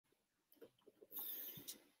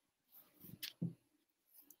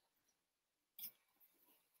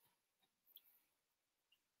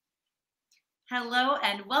Hello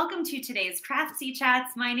and welcome to today's Craftsy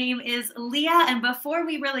Chats. My name is Leah, and before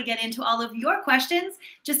we really get into all of your questions,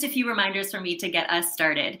 just a few reminders for me to get us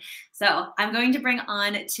started. So I'm going to bring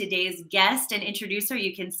on today's guest and introduce her.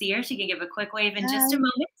 You can see her. She can give a quick wave in just a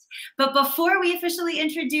moment. But before we officially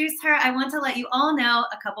introduce her, I want to let you all know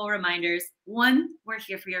a couple reminders. One, we're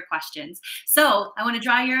here for your questions. So I want to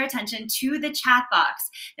draw your attention to the chat box.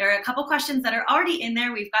 There are a couple questions that are already in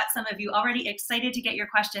there. We've got some of you already excited to get your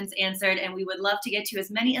questions answered, and we would love to get to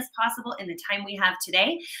as many as possible in the time we have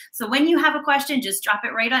today. So when you have a question, just drop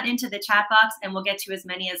it right on into the chat box and we'll get to as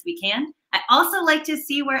many as we can. I also like to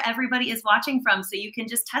see where everybody is watching from, so you can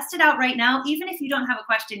just test it out right now, even if you don't have a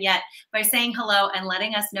question yet, by saying hello and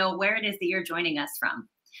letting us know where it is that you're joining us from.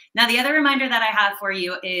 Now, the other reminder that I have for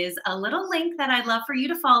you is a little link that I'd love for you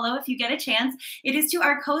to follow if you get a chance. It is to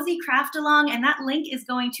our Cozy Craft Along, and that link is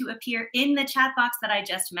going to appear in the chat box that I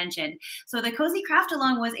just mentioned. So the Cozy Craft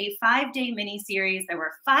Along was a 5-day mini-series. There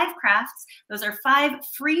were 5 crafts. Those are 5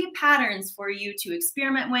 free patterns for you to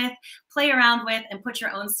experiment with, play around with, and put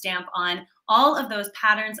your own stamp on. All of those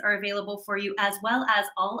patterns are available for you, as well as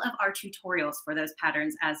all of our tutorials for those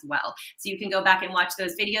patterns as well. So you can go back and watch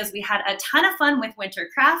those videos. We had a ton of fun with winter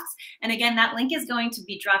crafts. And again, that link is going to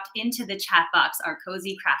be dropped into the chat box, our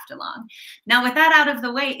Cozy Craft Along. Now, with that out of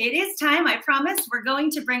the way, it is time, I promise, we're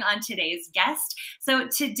going to bring on today's guest. So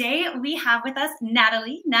today we have with us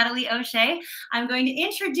Nathalie O'Shea. I'm going to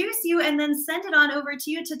introduce you and then send it on over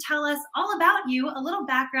to you to tell us all about you, a little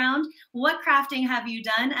background, what crafting have you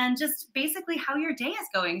done, and just basically how your day is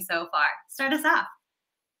going so far. Start us off.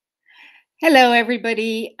 Hello,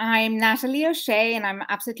 everybody. I'm Nathalie O'Shea, and I'm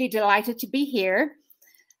absolutely delighted to be here.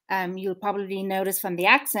 You'll probably notice from the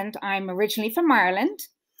accent, I'm originally from Ireland.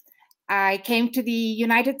 I came to the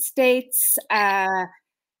United States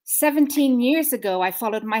 17 years ago. I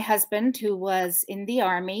followed my husband, who was in the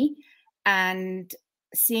army, and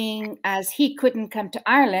seeing as he couldn't come to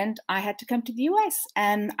Ireland, I had to come to the US,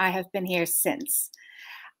 and I have been here since.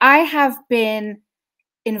 I have been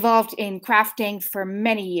involved in crafting for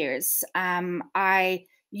many years. I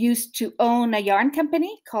used to own a yarn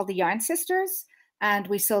company called the Yarn Sisters, and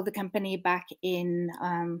we sold the company back in,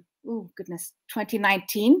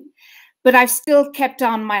 2019. But I've still kept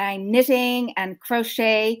on my knitting and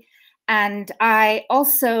crochet, and I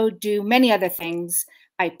also do many other things.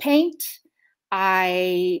 I paint,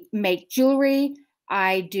 I make jewelry,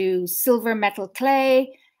 I do silver metal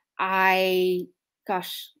clay, a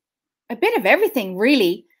bit of everything,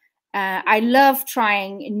 really. I love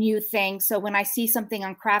trying new things. So when I see something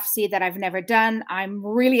on Craftsy that I've never done, I'm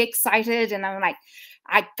really excited, and I'm like,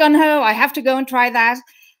 gung-ho, I have to go and try that.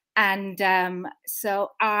 And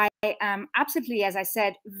so I am absolutely, as I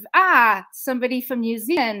said, somebody from New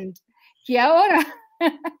Zealand, kia ora.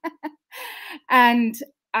 And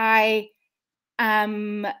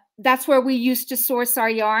that's where we used to source our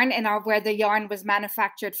yarn, and where the yarn was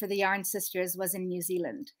manufactured for the Yarn Sisters was in New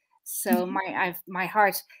Zealand. So I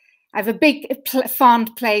have a big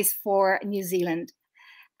fond place for New Zealand.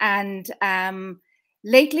 And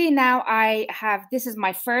lately now this is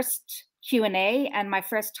my first Q&A and my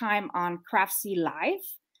first time on Craftsy Live.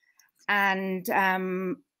 And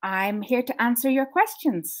I'm here to answer your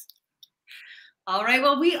questions. All right,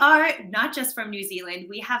 well, we are not just from New Zealand.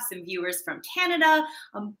 We have some viewers from Canada,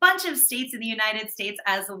 a bunch of states in the United States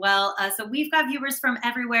as well. So we've got viewers from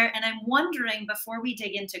everywhere. And I'm wondering, before we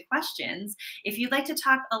dig into questions, if you'd like to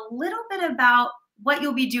talk a little bit about what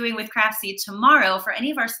you'll be doing with Craftsy tomorrow for any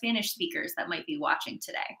of our Spanish speakers that might be watching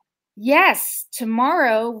today. Yes,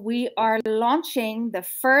 tomorrow we are launching the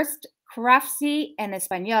first Craftsy en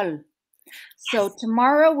Español. Yes. So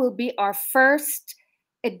tomorrow will be our first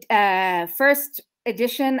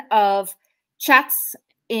edition of chats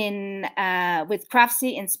with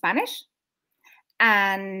Craftsy in Spanish,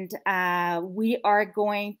 and we are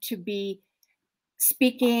going to be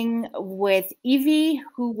speaking with Evie,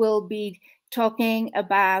 who will be talking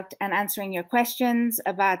about and answering your questions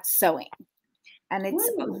about sewing, and it's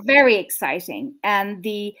very exciting. And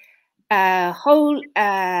the whole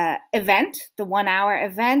event, the 1-hour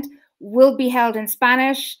event, will be held in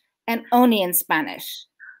Spanish and only in Spanish.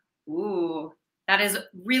 Ooh, that is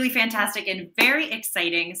really fantastic and very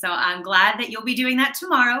exciting. So I'm glad that you'll be doing that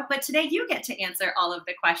tomorrow. But today you get to answer all of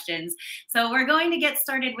the questions. So we're going to get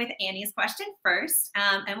started with Annie's question first,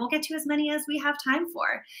 and we'll get to as many as we have time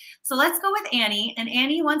for. So let's go with Annie. And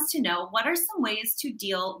Annie wants to know, what are some ways to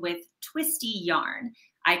deal with twisty yarn?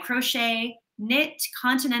 I crochet, knit,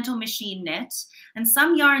 continental machine knit, and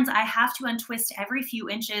some yarns I have to untwist every few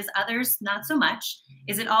inches, others not so much.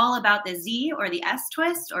 Is it all about the Z or the S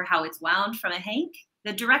twist, or how it's wound from a hank?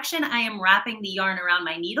 the direction I am wrapping the yarn around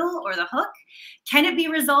my needle or the hook? Can it be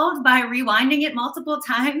resolved by rewinding it multiple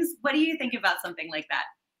times? What do you think about something like that?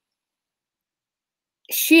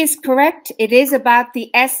 She is correct. It is about the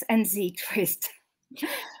S and Z twist.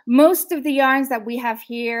 Most of the yarns that we have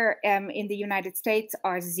here in the United States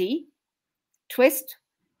are Z twist.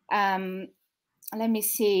 Let me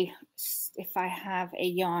see if I have a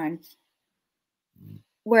yarn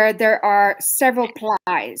where there are several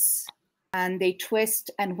plies and they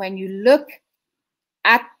twist. And when you look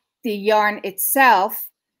at the yarn itself,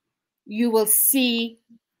 you will see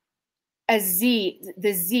a Z,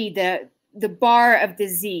 the bar of the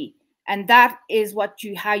Z. And that is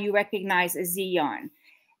how you recognize a Z yarn.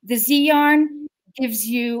 The Z yarn gives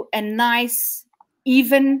you a nice,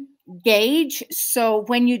 even gauge. So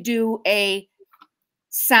when you do a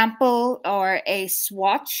sample or a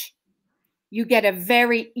swatch, you get a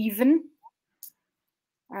very even,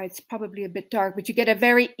 it's probably a bit dark, but you get a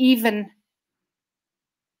very even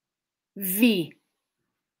V.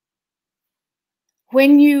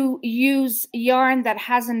 When you use yarn that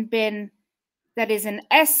is an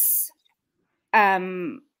S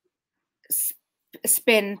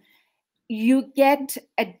spin, you get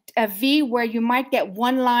a V where you might get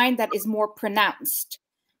one line that is more pronounced.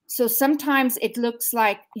 So sometimes it looks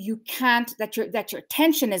like that your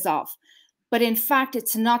tension is off, but in fact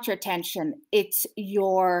it's not your tension. It's the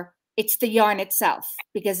yarn itself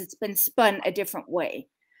because it's been spun a different way.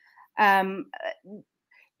 As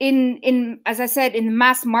I said, in the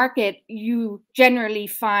mass market, you generally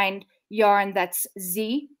find yarn that's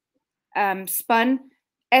Z spun.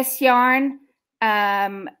 S yarn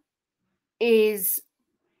is,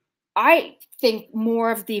 I think,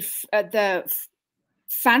 more of the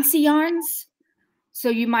fancy yarns. So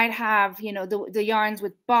you might have, the yarns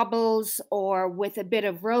with bobbles or with a bit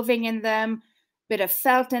of roving in them, bit of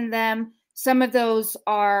felt in them. Some of those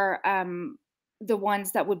are the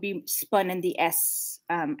ones that would be spun in the S.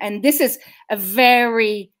 And this is a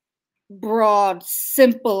very broad,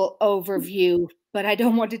 simple overview, but I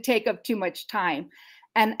don't want to take up too much time.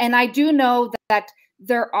 And I do know that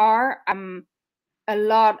there are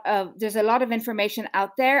there's a lot of information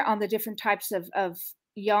out there on the different types of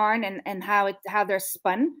yarn and how they're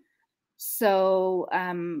spun. So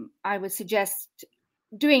I would suggest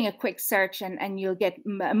doing a quick search and you'll get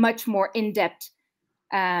a much more in-depth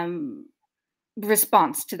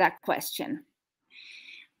response to that question.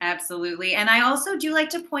 Absolutely. And I also do like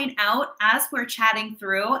to point out, as we're chatting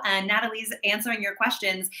through and Nathalie's answering your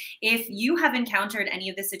questions, if you have encountered any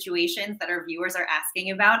of the situations that our viewers are asking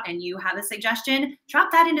about and you have a suggestion,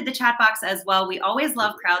 drop that into the chat box as well. We always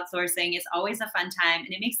love crowdsourcing. It's always a fun time and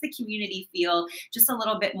it makes the community feel just a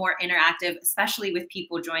little bit more interactive, especially with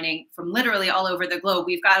people joining from literally all over the globe.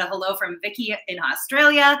 We've got a hello from Vicky in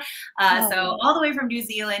Australia. So all the way from New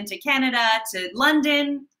Zealand to Canada to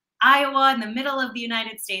London, Iowa, in the middle of the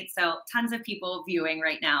United States. So tons of people viewing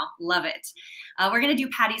right now. Love it. We're going to do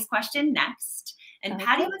Patty's question next. And okay.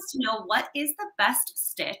 Patty wants to know, what is the best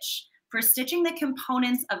stitch for stitching the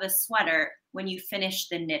components of a sweater when you finish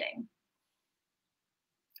the knitting?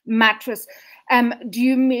 Mattress. Do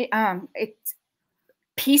you mean it's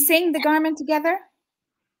piecing the garment together?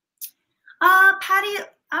 Patty,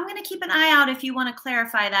 I'm going to keep an eye out if you want to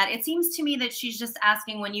clarify that. It seems to me that she's just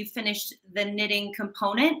asking when you finished the knitting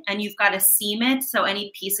component and you've got to seam it, so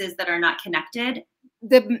any pieces that are not connected.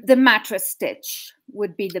 The mattress stitch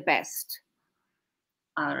would be the best.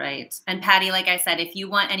 All right. And Patty, like I said, if you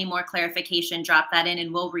want any more clarification, drop that in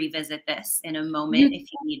and we'll revisit this in a moment if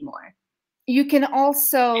you need more. You can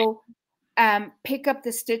also pick up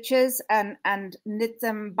the stitches and knit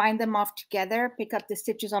them, bind them off together, pick up the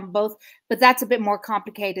stitches on both, but that's a bit more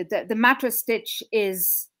complicated. The mattress stitch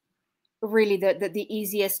is really the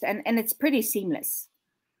easiest and it's pretty seamless.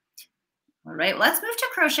 All right, let's move to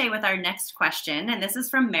crochet with our next question, and this is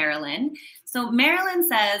from Marilyn. So Marilyn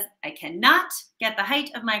says, I cannot get the height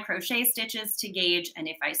of my crochet stitches to gauge, and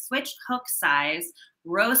if I switch hook size,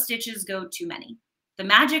 row stitches go too many. The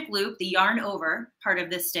magic loop, the yarn over part of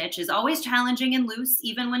this stitch, is always challenging and loose,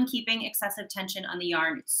 even when keeping excessive tension on the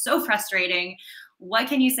yarn. It's so frustrating. What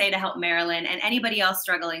can you say to help Marilyn and anybody else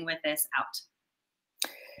struggling with this out?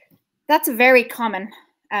 That's a very common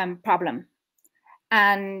problem.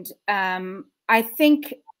 And I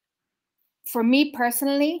think for me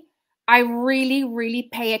personally, I really, really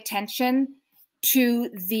pay attention to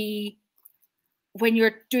when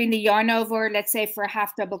you're doing the yarn over, let's say for a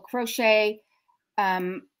half double crochet,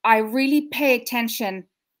 I really pay attention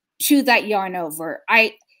to that yarn over.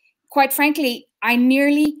 Quite frankly, I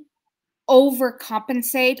nearly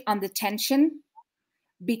overcompensate on the tension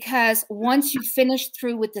because once you finish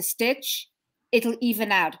through with the stitch, it'll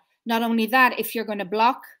even out. Not only that, if you're going to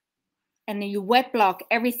block and then you wet block,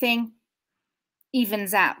 everything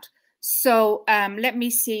evens out. So let me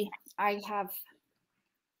see. I'll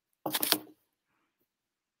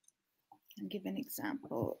give an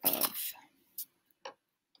example of.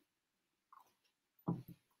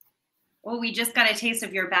 Well, we just got a taste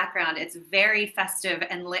of your background. It's very festive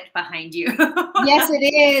and lit behind you. Yes, it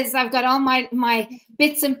is. I've got all my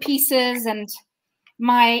bits and pieces, and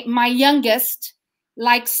my youngest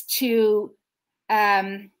likes to,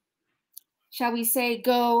 shall we say,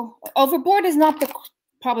 go overboard is not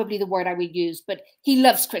probably the word I would use, but he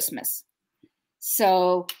loves Christmas.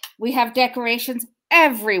 So we have decorations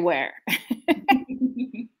everywhere.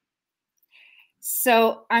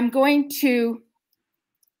 So I'm going to,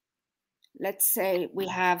 let's say we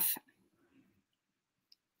have,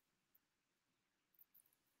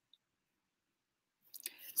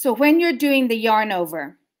 so when you're doing the yarn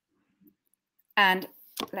over, and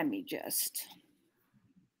let me just,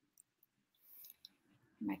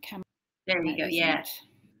 my camera. There we go, yeah.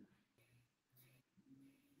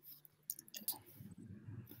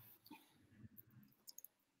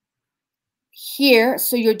 Here,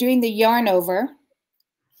 so you're doing the yarn over.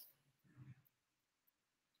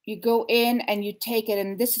 You go in and you take it,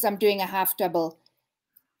 and this is, I'm doing a half double.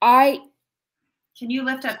 Can you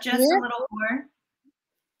lift up just a little more?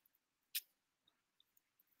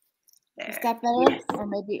 There. Is that better? Yes. Or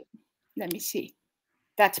maybe, let me see.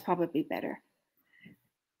 That's probably better.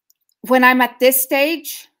 When I'm at this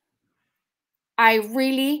stage, I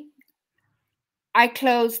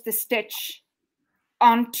close the stitch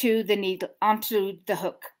onto the needle, onto the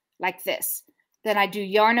hook like this. Then I do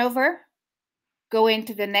yarn over, go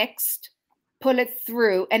into the next, pull it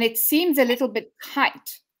through, and it seems a little bit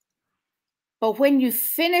tight. But when you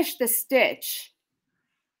finish the stitch,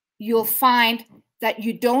 you'll find that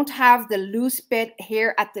you don't have the loose bit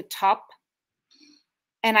here at the top.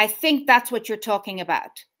 And I think that's what you're talking about.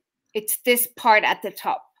 It's this part at the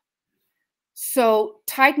top. So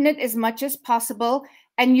tighten it as much as possible.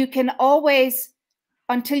 And you can always,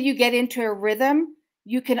 until you get into a rhythm,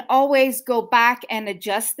 you can always go back and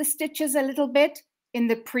adjust the stitches a little bit in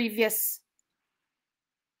the previous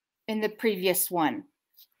one.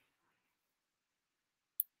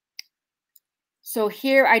 So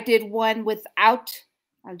here I did one without,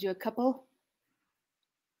 I'll do a couple.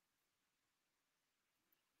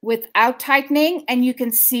 Without tightening, and you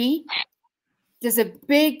can see there's a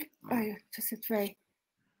big,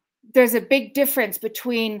 there's a big difference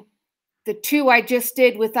between the two I just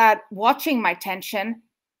did without watching my tension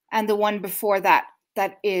and the one before that,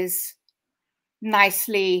 that is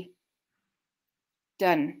nicely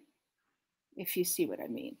done, if you see what I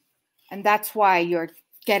mean. And that's why you're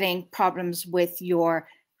getting problems with your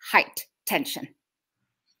height tension.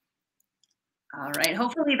 All right,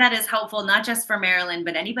 hopefully that is helpful, not just for Marilyn,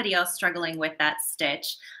 but anybody else struggling with that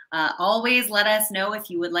stitch. Always let us know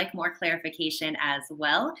if you would like more clarification as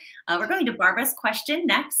well. We're going to Barbara's question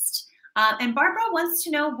next. And Barbara wants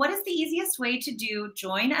to know, what is the easiest way to do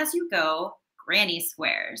join as you go granny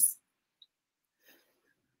squares?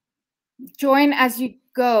 Join as you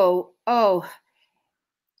go. Oh,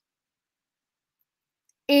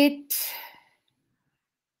 it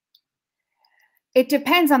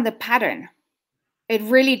depends on the pattern. It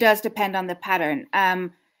really does depend on the pattern.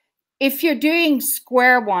 If you're doing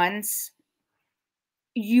square ones,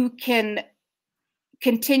 you can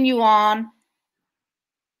continue on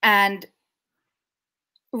and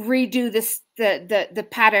redo this the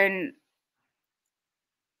pattern.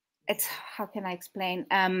 It's, how can I explain?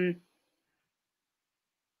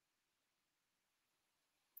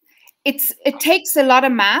 It takes a lot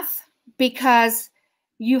of math, because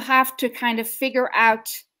you have to kind of figure out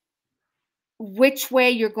which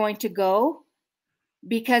way you're going to go.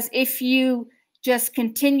 Because if you just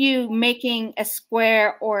continue making a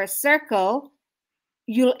square or a circle,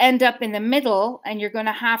 you'll end up in the middle and you're going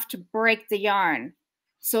to have to break the yarn.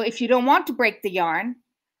 So if you don't want to break the yarn,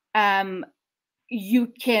 you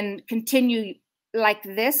can continue like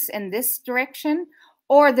this in this direction.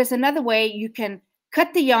 Or there's another way, you can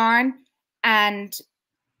cut the yarn and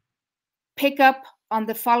pick up on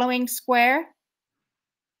the following square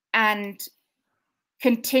and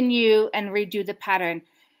continue and redo the pattern.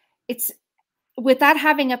 It's, without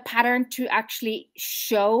having a pattern to actually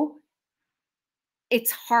show, it's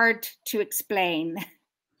hard to explain.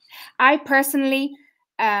 I personally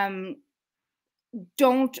I'm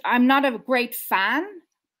not a great fan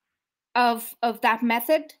of that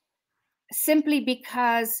method, simply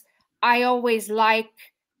because I always like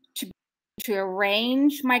to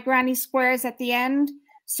arrange my granny squares at the end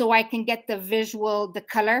so I can get the visual, the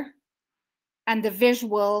color. and the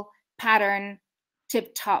visual pattern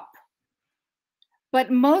tip top. But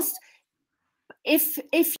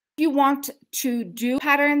if you want to do a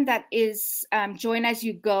pattern that is join as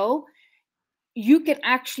you go, you can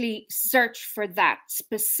actually search for that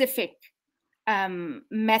specific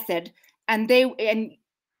method, and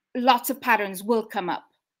lots of patterns will come up.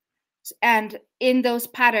 And in those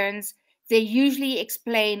patterns, they usually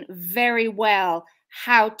explain very well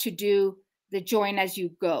how to do the join as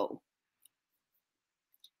you go.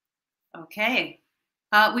 Okay.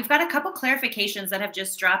 We've got a couple clarifications that have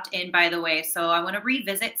just dropped in, by the way. So I want to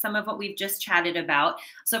revisit some of what we've just chatted about.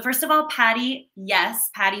 So first of all, Patty, yes,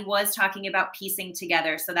 Patty was talking about piecing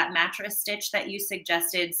together. So that mattress stitch that you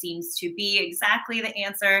suggested seems to be exactly the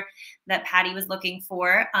answer that Patty was looking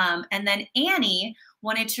for. And then Annie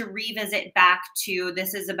wanted to revisit back to,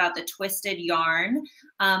 this is about the twisted yarn.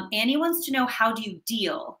 Annie wants to know, how do you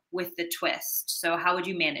deal with the twist? So how would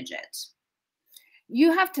you manage it?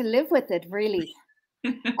 You have to live with it, really.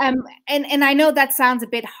 And I know that sounds a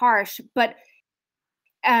bit harsh, but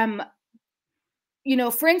you know,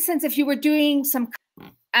 for instance, if you were doing some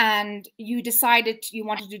and you decided you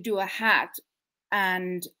wanted to do a hat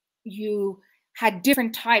and you had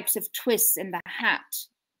different types of twists in the hat,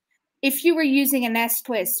 if you were using an S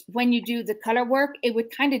twist, when you do the color work, it would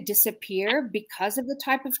kind of disappear because of the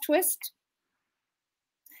type of twist.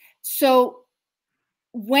 So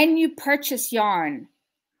when you purchase yarn,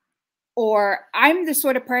 or I'm the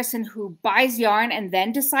sort of person who buys yarn and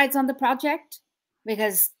then decides on the project,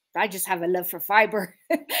 because I just have a love for fiber.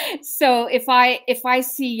 So if I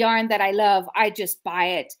see yarn that I love, I just buy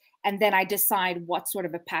it, and then I decide what sort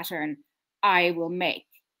of a pattern I will make.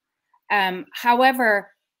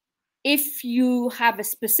 However, if you have a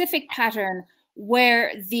specific pattern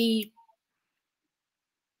where the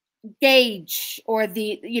gauge or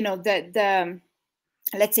the, you know, the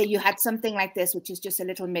let's say you had something like this, which is just a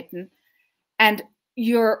little mitten, and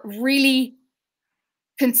you're really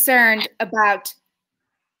concerned about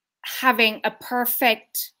having a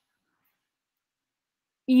perfect,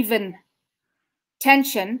 even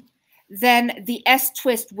tension, then the S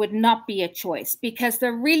twist would not be a choice, because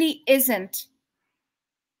there really isn't,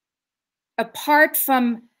 apart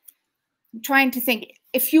from, I'm trying to think,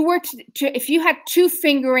 if you were if you had two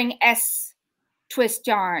fingering S twist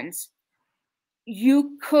yarns,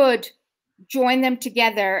 you could join them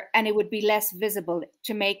together and it would be less visible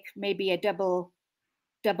to make maybe a double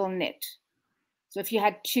knit. So if you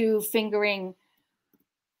had two fingering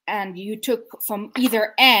and you took from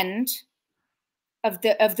either end of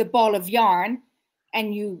the ball of yarn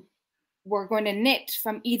and you were going to knit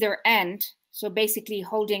from either end, so basically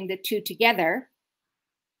holding the two together,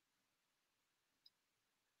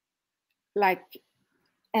 like,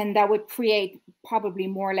 and that would create probably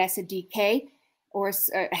more or less a DK or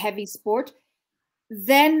a heavy sport,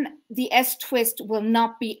 then the S twist will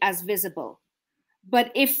not be as visible.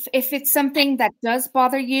 But if it's something that does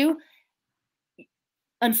bother you,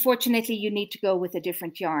 unfortunately, you need to go with a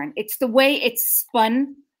different yarn. It's the way it's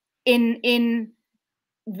spun in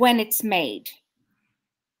when it's made.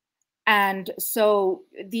 And so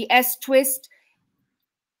the S twist,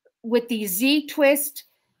 with the Z twist,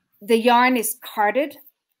 the yarn is carded.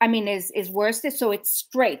 I mean, is worsted, so it's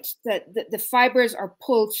straight. The fibers are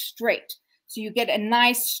pulled straight. So you get a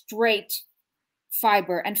nice straight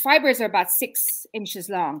fiber, and fibers are about 6 inches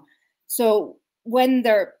long. So when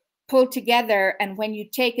they're pulled together and when you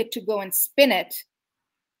take it to go and spin it,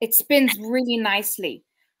 it spins really nicely.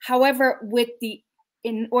 However,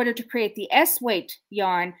 in order to create the S weight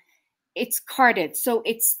yarn, it's carded. So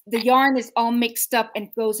the yarn is all mixed up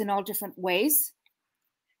and goes in all different ways.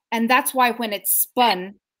 And that's why when it's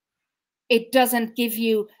spun, it doesn't give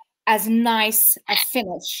you as nice a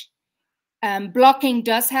finish. Blocking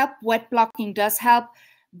does help, wet blocking does help,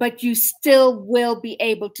 but you still will be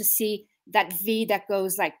able to see that V that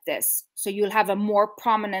goes like this. So you'll have a more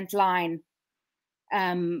prominent line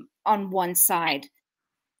on one side.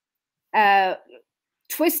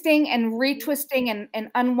 Twisting and retwisting and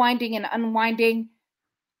unwinding and unwinding,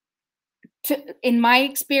 in my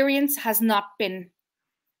experience, has not been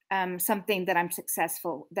something that I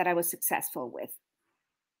was successful with.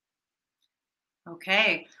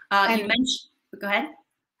 Okay. You mentioned, go ahead.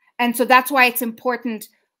 And so that's why it's important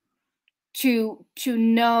to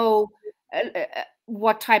know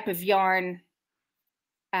what type of yarn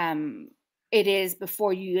it is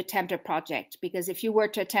before you attempt a project. Because if you were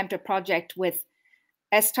to attempt a project with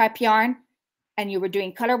S-type yarn and you were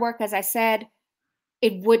doing color work, as I said,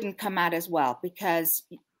 it wouldn't come out as well, because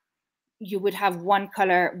you would have one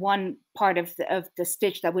color, one part of the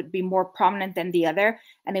stitch that would be more prominent than the other,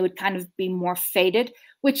 and it would kind of be more faded,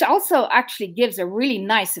 which also actually gives a really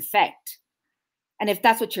nice effect. And if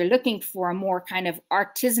that's what you're looking for, a more kind of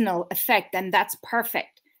artisanal effect, then that's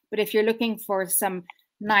perfect. But if you're looking for some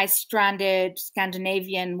nice stranded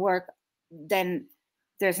Scandinavian work, then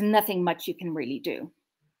there's nothing much you can really do.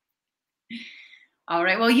 All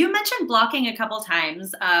right. Well, you mentioned blocking a couple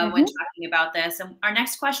times when talking about this. And our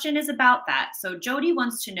next question is about that. So Jody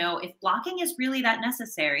wants to know if blocking is really that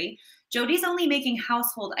necessary. Jody's only making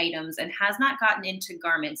household items and has not gotten into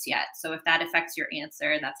garments yet. So if that affects your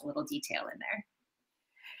answer, that's a little detail in there.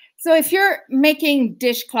 So if you're making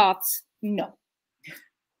dishcloths, no.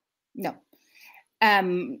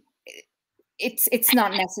 It's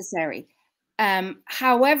not necessary.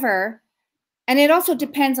 However, and it also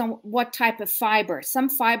depends on what type of fiber. Some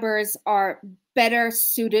fibers are better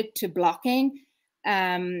suited to blocking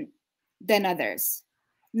than others.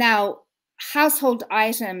 Now, household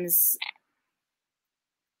items,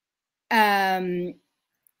 let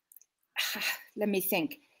me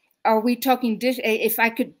think. Are we talking dish? If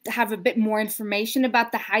I could have a bit more information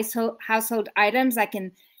about the household items, I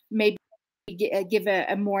can maybe give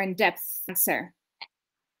a more in-depth answer.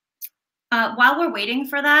 While we're waiting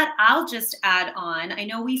for that, I'll just add on. I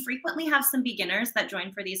know we frequently have some beginners that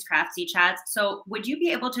join for these Craftsy chats. So would you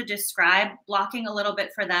be able to describe blocking a little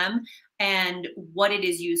bit for them and what it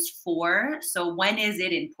is used for? So when is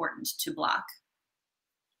it important to block?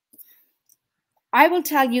 I will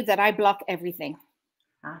tell you that I block everything.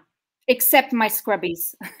 Except my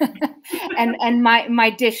scrubbies and my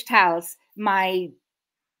dish towels, my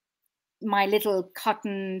little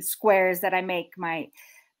cotton squares that I make,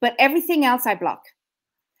 but everything else I block.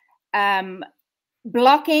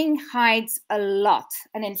 Blocking hides a lot.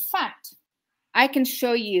 And in fact, I can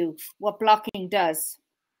show you what blocking does.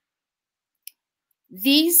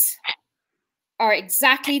 These are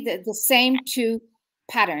exactly the same two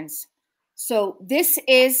patterns. So this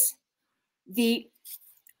is the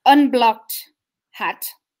unblocked hat.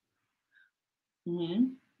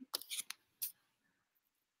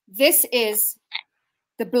 This is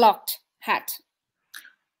the blocked hat.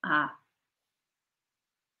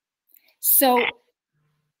 So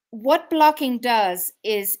what blocking does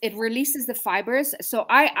is it releases the fibers. So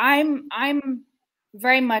I'm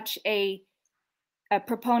very much a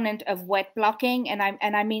proponent of wet blocking, and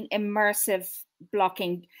I mean immersive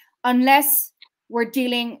blocking, unless we're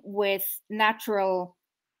dealing with natural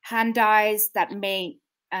hand dyes that may,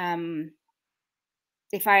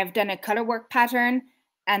 if I have done a color work pattern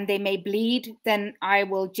and they may bleed, then I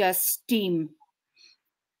will just steam.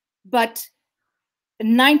 But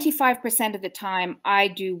 95% of the time I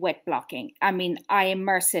do wet blocking. I mean, I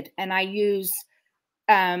immerse it, and I use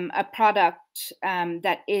a product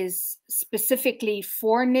that is specifically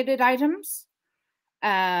for knitted items.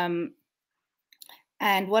 And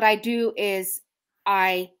what I do is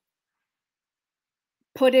I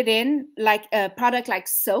put it in like a product like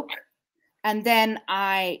soak, and then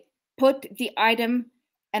I put the item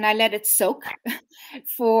and I let it soak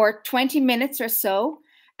for 20 minutes or so.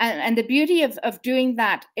 And the beauty of doing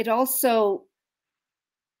that, it also,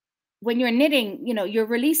 when you're knitting, you know, you're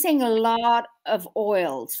releasing a lot of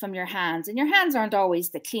oils from your hands, and your hands aren't always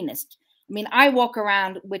the cleanest. I mean, I walk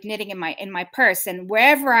around with knitting in my purse, and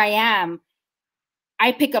wherever I am,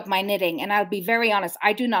 I pick up my knitting. And I'll be very honest,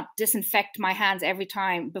 I do not disinfect my hands every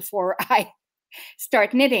time before I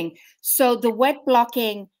start knitting. So the wet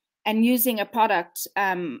blocking and using a product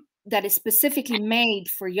that is specifically made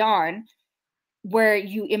for yarn, where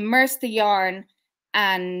you immerse the yarn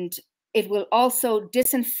and it will also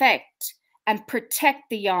disinfect and protect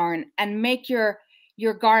the yarn and make your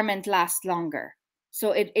garment last longer.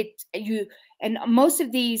 So and most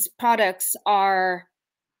of these products are,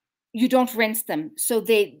 you don't rinse them. So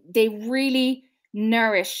they really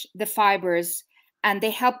nourish the fibers and they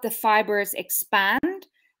help the fibers expand.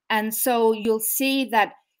 And so you'll see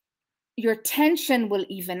that your tension will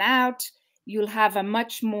even out. You'll have a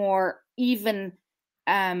much more even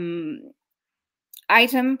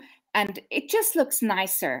item, and it just looks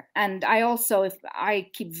nicer. And I also, if I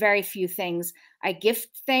keep very few things, I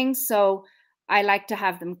gift things, so I like to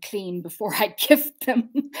have them clean before I gift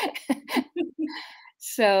them.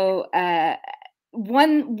 So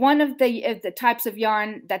one of the types of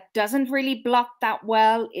yarn that doesn't really block that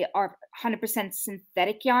well are 100%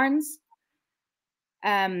 synthetic yarns,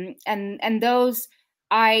 and those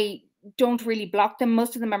I don't really block them.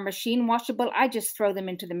 Most of them are machine washable. I just throw them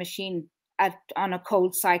into the machine on a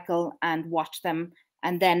cold cycle and wash them,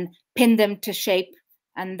 and then pin them to shape,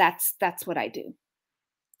 and that's what I do.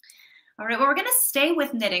 All right, well, we're going to stay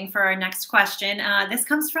with knitting for our next question. This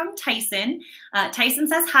comes from Tyson. Tyson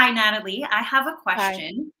says, "Hi, Nathalie. I have a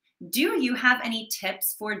question. Hi. Do you have any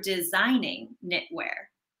tips for designing knitwear?"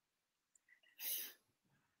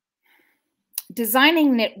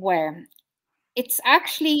 Designing knitwear. It's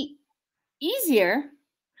actually easier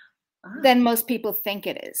than most people think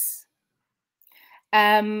it is.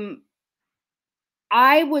 I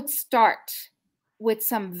would start with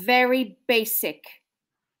some very basic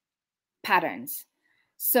patterns.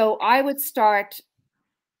 So I would start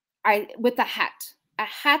with a hat. A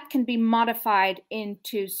hat can be modified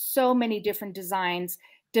into so many different designs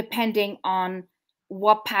depending on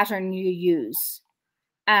what pattern you use.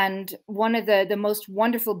 And one of the most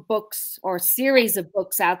wonderful books or series of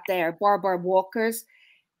books out there, Barbara Walker's,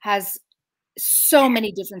 has so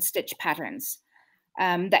many different stitch patterns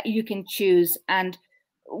that you can choose. And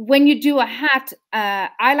when you do a hat,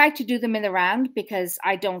 I like to do them in the round because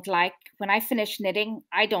I don't like, when I finish knitting,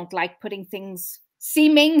 I don't like putting things,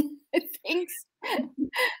 seaming things.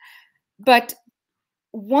 But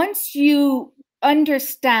once you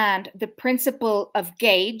understand the principle of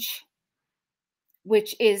gauge,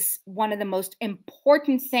 which is one of the most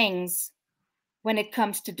important things when it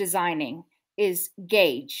comes to designing, is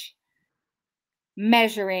gauge,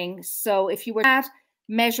 measuring. So if you were at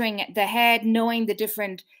measuring the head, knowing the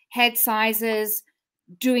different head sizes,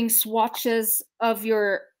 doing swatches of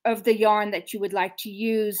the yarn that you would like to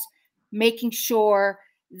use, making sure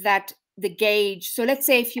that the gauge. So let's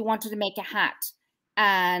say if you wanted to make a hat,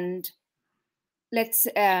 and let's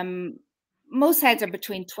most heads are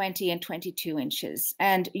between 20 and 22 inches,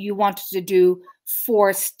 and you wanted to do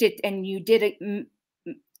 4 stitch, and you did it,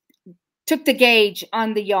 took the gauge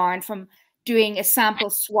on the yarn from doing a sample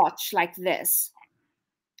swatch like this.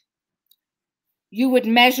 You would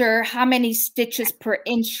measure how many stitches per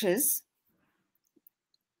inches,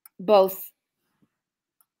 both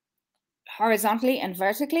horizontally and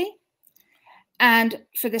vertically. And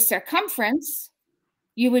for the circumference,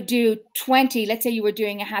 you would do 20. Let's say you were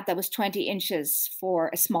doing a hat that was 20 inches for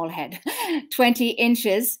a small head, 20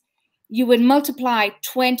 inches. You would multiply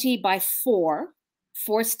 20 by 4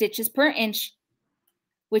 stitches per inch,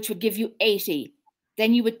 which would give you 80.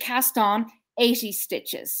 Then you would cast on 80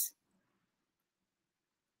 stitches.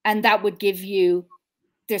 And that would give you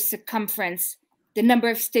the circumference, the number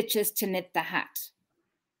of stitches to knit the hat.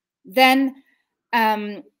 Then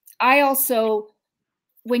I also,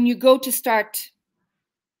 when you go to start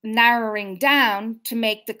narrowing down to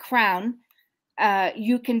make the crown,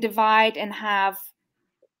 you can divide and have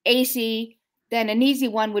 80. Then an easy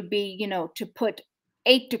one would be, to put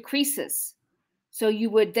 8 decreases. So you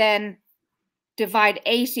would then divide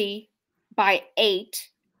 80 by 8.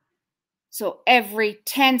 So every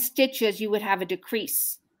 10 stitches, you would have a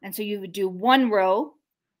decrease. And so you would do 1 row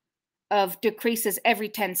of decreases every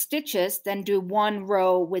 10 stitches, then do 1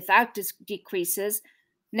 row without decreases,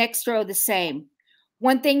 next row the same.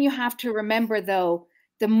 One thing you have to remember though,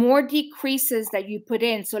 the more decreases that you put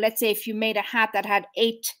in, so let's say if you made a hat that had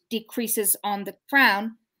 8 decreases on the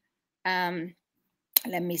crown,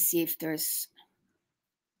 let me see if there's,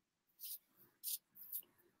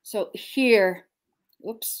 so here,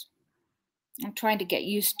 oops, I'm trying to get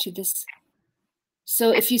used to this.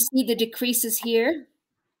 So if you see the decreases here,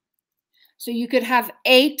 so you could have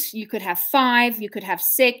 8, you could have 5, you could have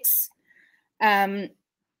 6.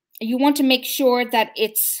 You want to make sure that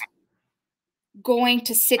it's going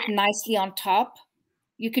to sit nicely on top.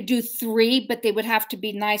 You could do 3, but they would have to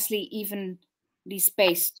be nicely evenly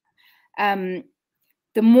spaced. The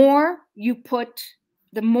more you put,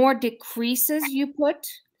 the more decreases you put.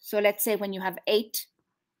 So let's say when you have 8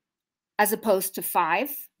 as opposed to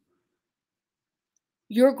 5,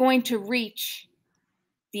 you're going to reach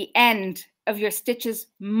the end of your stitches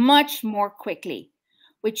much more quickly,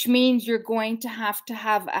 which means you're going to have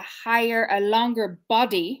a longer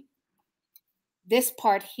body, this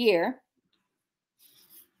part here,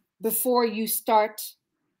 before you start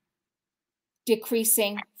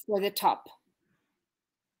decreasing for the top.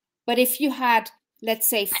 But if you had, let's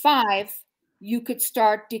say 5, you could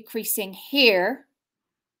start decreasing here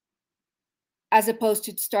as opposed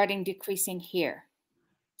to starting decreasing here.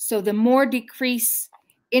 So the more decrease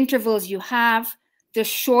intervals you have, the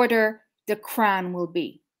shorter the crown will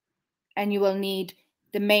be. And you will need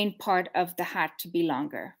the main part of the hat to be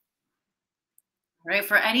longer. All right,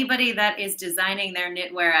 for anybody that is designing their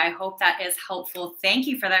knitwear, I hope that is helpful. Thank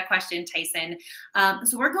you for that question, Tyson.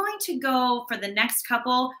 So we're going to go for the next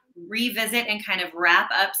couple revisit and kind of wrap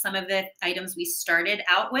up some of the items we started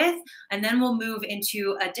out with, and then we'll move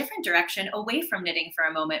into a different direction away from knitting for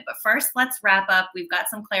a moment. But first, let's wrap up. We've got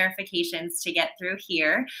some clarifications to get through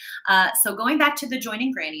here. So going back to the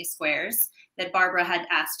joining granny squares that Barbara had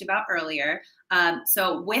asked about earlier.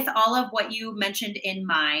 So with all of what you mentioned in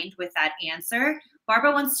mind with that answer,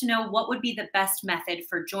 Barbara wants to know what would be the best method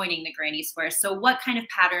for joining the granny squares. So what kind of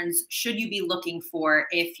patterns should you be looking for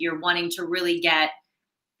if you're wanting to really get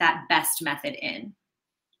that best method in?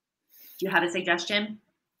 Do you have a suggestion?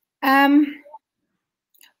 A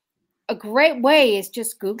great way is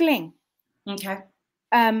just Googling. Okay.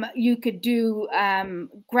 You could do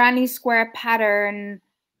granny square pattern,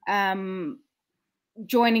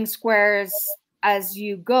 joining squares as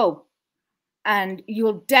you go, and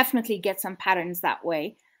you'll definitely get some patterns that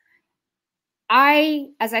way.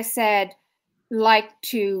 As I said, like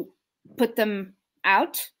to put them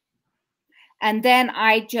out, and then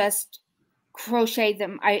I just crochet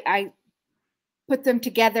them. I put them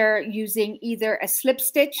together using either a slip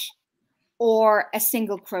stitch or a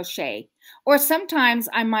single crochet. Or sometimes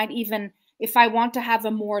I might even, if I want to have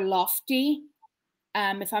a more lofty,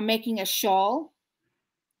 if I'm making a shawl,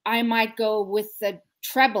 I might go with the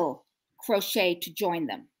treble crochet to join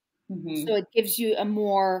them. Mm-hmm. So it gives you a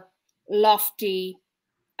more lofty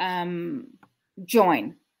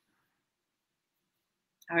join.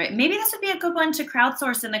 All right, maybe this would be a good one to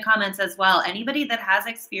crowdsource in the comments as well. Anybody that has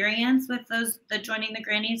experience with the joining the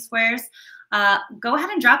granny squares, go ahead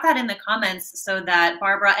and drop that in the comments so that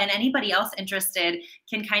Barbara and anybody else interested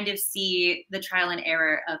can kind of see the trial and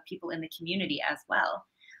error of people in the community as well.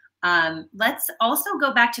 Let's also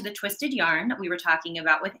go back to the twisted yarn that we were talking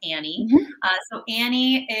about with Annie. Mm-hmm. So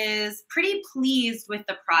Annie is pretty pleased with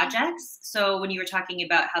the projects. So when you were talking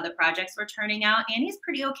about how the projects were turning out, Annie's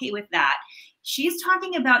pretty okay with that. She's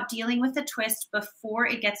talking about dealing with the twist before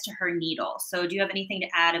it gets to her needle. So do you have anything to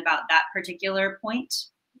add about that particular point?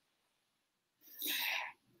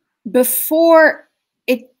 Before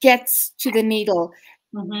it gets to the needle,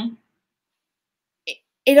 mm-hmm.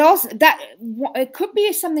 It also, that it could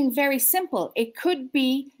be something very simple. It could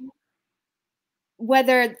be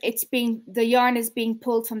whether the yarn is being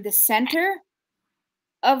pulled from the center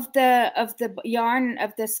of the yarn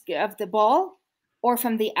of the ball, or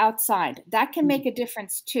from the outside. That can make a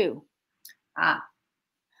difference too.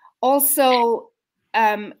 Also,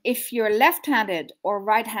 if you're left-handed or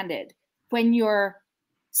right-handed, when you're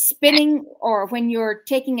spinning or when you're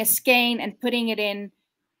taking a skein and putting it in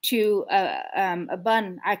to a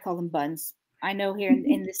bun, I call them buns. I know here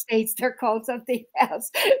in the States they're called something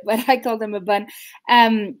else, but I call them a bun.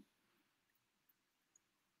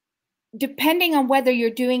 Depending on whether you're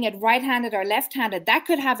doing it right-handed or left-handed, that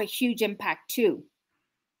could have a huge impact too.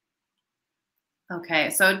 Okay,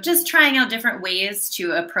 so just trying out different ways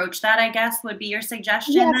to approach that, I guess, would be your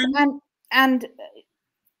suggestion. Yes, then? And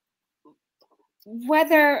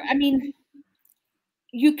whether, I mean,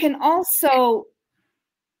 you can also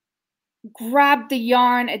grab the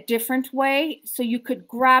yarn a different way. So you could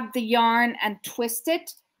grab the yarn and twist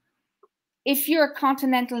it. If you're a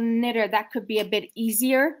continental knitter, that could be a bit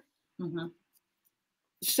easier. Mm-hmm.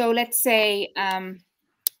 So let's say, I'm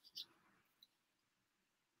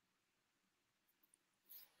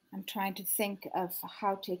trying to think of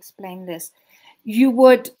how to explain this. You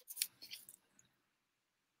would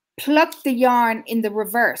pluck the yarn in the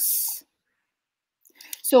reverse.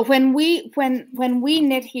 So when we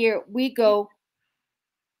knit here, we go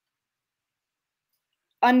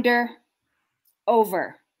under,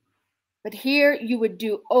 over. But here you would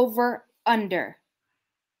do over, under.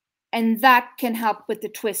 And that can help with the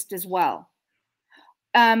twist as well.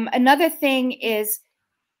 Another thing is,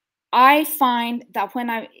 I find that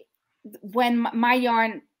when my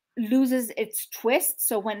yarn loses its twist,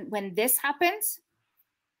 so when this happens,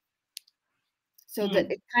 so that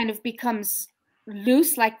it kind of becomes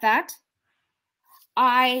loose like that,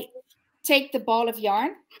 I take the ball of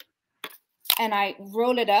yarn and I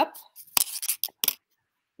roll it up,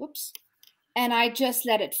 whoops, and I just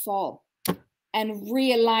let it fall and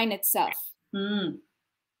realign itself. And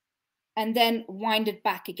then wind it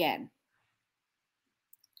back again.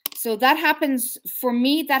 So that happens, for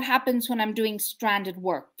me, that happens when I'm doing stranded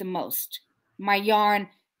work the most. My yarn,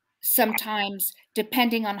 sometimes,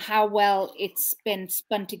 depending on how well it's been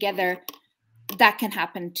spun together, that can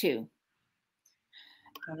happen too.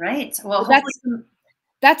 All right. Well, so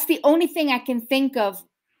that's the only thing I can think of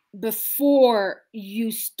before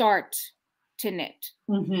you start to knit.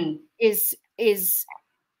 Mm-hmm. is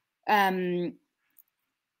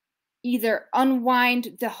either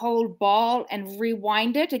unwind the whole ball and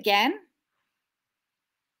rewind it again.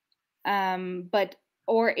 But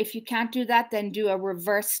or if you can't do that, then do a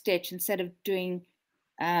reverse stitch instead of doing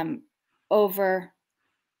over,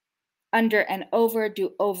 under and over,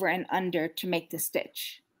 do over and under to make the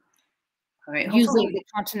stitch. All right, using the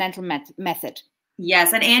continental method.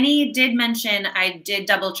 Yes, and Annie did mention, I did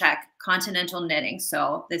double check continental knitting,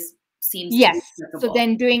 so this seems to be applicable. So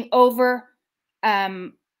then doing over,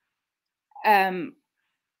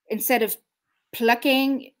 instead of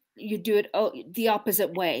plucking, you do it the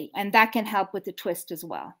opposite way, and that can help with the twist as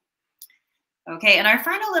well. Okay, and our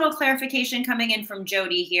final little clarification coming in from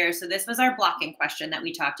Jody here. So this was our blocking question that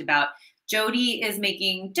we talked about. Jody is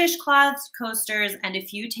making dishcloths, coasters, and a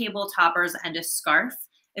few table toppers and a scarf.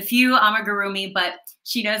 A few amigurumi, but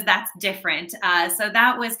she knows that's different. So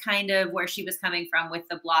that was kind of where she was coming from with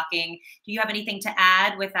the blocking. Do you have anything to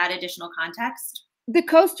add with that additional context? The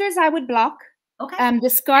coasters I would block. Okay. The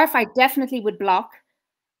scarf I definitely would block,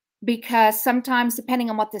 because sometimes, depending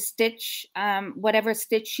on what the stitch, whatever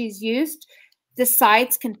stitch she's used, the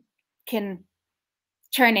sides can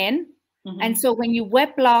turn in. Mm-hmm. And so when you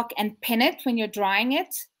wet block and pin it when you're drying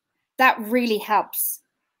it, that really helps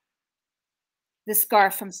the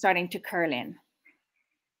scarf from starting to curl in.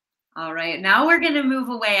 All right, now we're going to move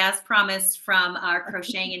away, as promised, from our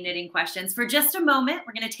crocheting and knitting questions. For just a moment,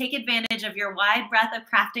 we're going to take advantage of your wide breadth of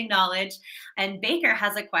crafting knowledge. And Baker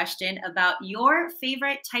has a question about your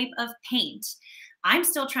favorite type of paint. I'm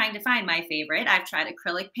still trying to find my favorite. I've tried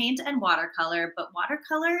acrylic paint and watercolor, but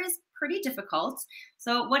watercolor is pretty difficult.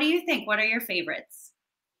 So what do you think? What are your favorites?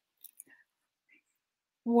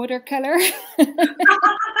 Watercolor.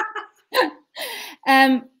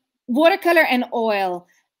 Watercolor and oil.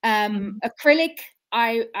 Acrylic,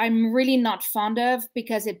 I'm really not fond of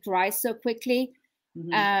because it dries so quickly.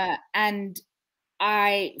 Mm-hmm. And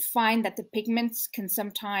I find that the pigments can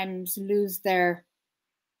sometimes lose they're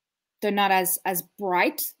not as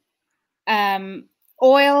bright.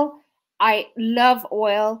 Oil, I love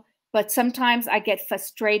oil, but sometimes I get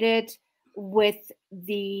frustrated with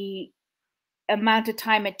the amount of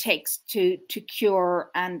time it takes to cure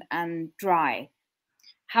and dry.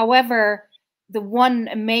 However, the one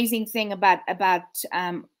amazing thing about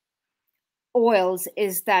oils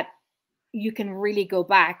is that you can really go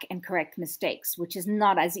back and correct mistakes, which is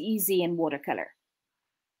not as easy in watercolor.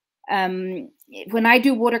 When I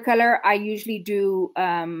do watercolor, I usually do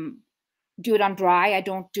it on dry. I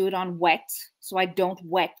don't do it on wet. So I don't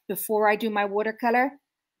wet before I do my watercolor.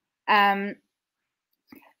 But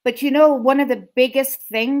you know, one of the biggest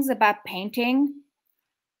things about painting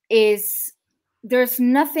is there's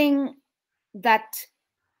nothing that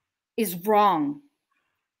is wrong.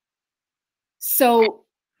 So,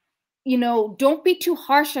 you know, don't be too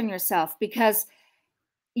harsh on yourself, because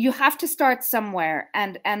you have to start somewhere.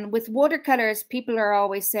 And with watercolors, people are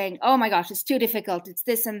always saying, oh my gosh, it's too difficult. It's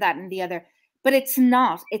this and that and the other. But it's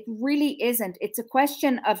not. It really isn't. It's a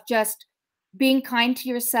question of just being kind to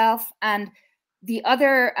yourself. And the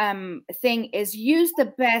other thing is, use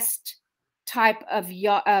the best type of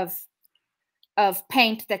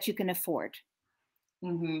paint that you can afford.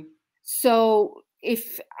 Mm-hmm. So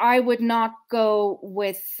if I would not go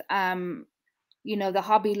with, you know, the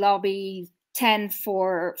Hobby Lobby 10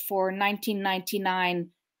 for $19.99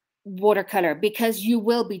 watercolor, because you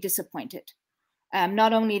will be disappointed.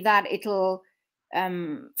 Not only that, it'll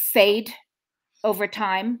fade over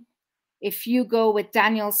time. If you go with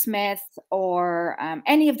Daniel Smith or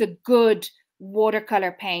any of the good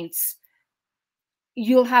watercolor paints,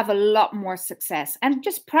 you'll have a lot more success. And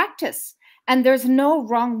just practice. And there's no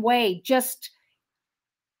wrong way. Just,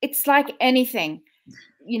 it's like anything.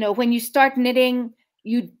 You know, when you start knitting,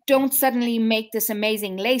 you don't suddenly make this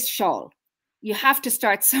amazing lace shawl. You have to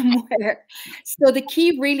start somewhere. So the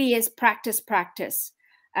key really is practice, practice.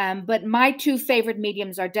 But my two favorite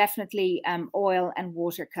mediums are definitely oil and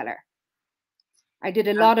watercolor. I did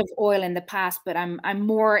a lot of oil in the past, but I'm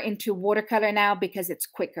more into watercolor now because it's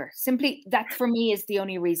quicker. Simply, that for me is the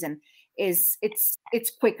only reason, is it's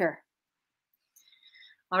quicker.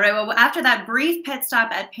 All right, well, after that brief pit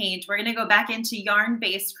stop at paint, we're gonna go back into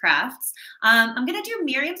yarn-based crafts. I'm gonna do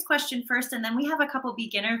Miriam's question first, and then we have a couple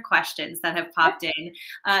beginner questions that have popped in.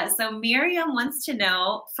 So Miriam wants to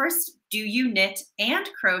know, first, do you knit and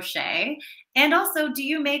crochet? And also, do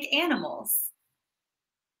you make animals?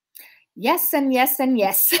 Yes, and yes, and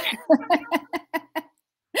yes.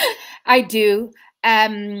 I do.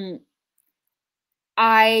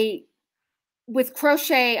 With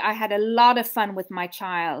crochet, I had a lot of fun with my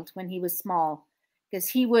child when he was small, because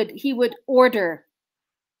he would order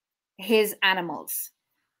his animals.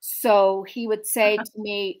 So he would say to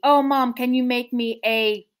me, "Oh, Mom, can you make me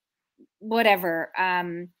a whatever?"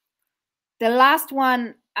 The last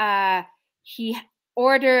one, he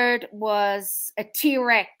ordered was a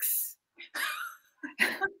T-Rex.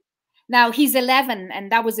 Now he's 11,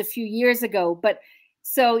 and that was a few years ago. But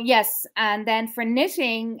so yes, and then for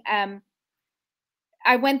knitting,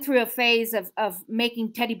 I went through a phase of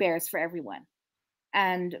making teddy bears for everyone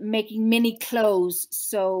and making mini clothes.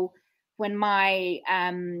 So when my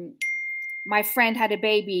friend had a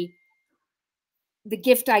baby, the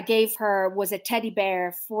gift I gave her was a teddy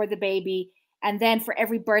bear for the baby. And then for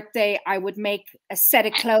every birthday, I would make a set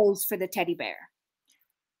of clothes for the teddy bear.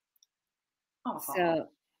 Aww. So,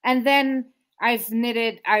 and then I've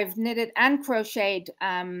knitted and crocheted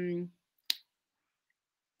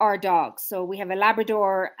our dogs. So we have a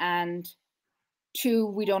Labrador and two,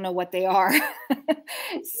 we don't know what they are.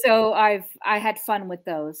 So I had fun with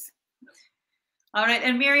those. All right.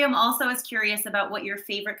 And Miriam also is curious about what your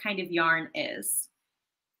favorite kind of yarn is.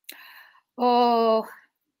 Oh,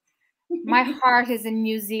 my heart is in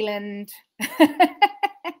New Zealand.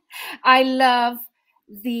 I love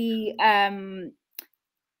the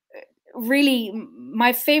really,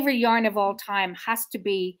 my favorite yarn of all time has to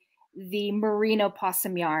be the merino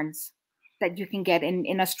possum yarns that you can get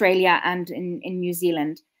in Australia and in New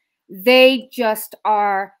Zealand. They just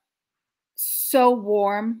are so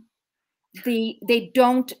warm. You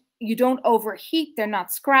don't overheat. They're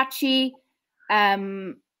not scratchy.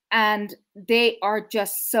 And they are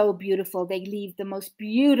just so beautiful. They leave the most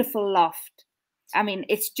beautiful loft. I mean,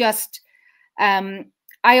 it's just, I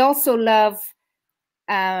also love,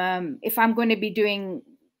 if I'm going to be doing,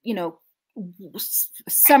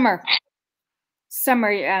 summer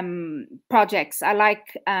projects, I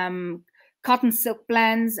like cotton silk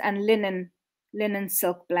blends and linen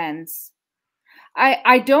silk blends.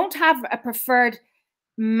 I don't have a preferred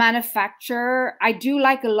manufacturer. I do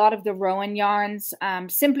like a lot of the Rowan yarns,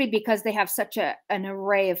 simply because they have such an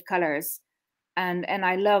array of colors, and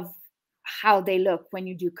I love how they look when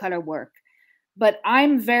you do color work. But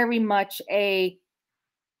I'm very much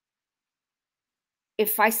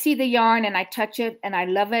if I see the yarn and I touch it and I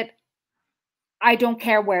love it, I don't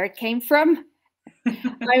care where it came from.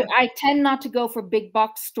 I tend not to go for big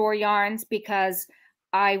box store yarns because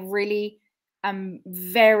I really am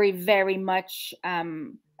very, very much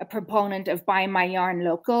a proponent of buying my yarn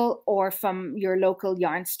local or from your local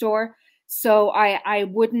yarn store. So I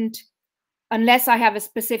wouldn't, unless I have a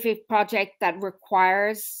specific project that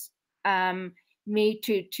requires me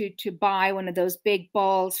to buy one of those big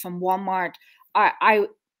balls from Walmart, I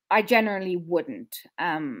generally wouldn't.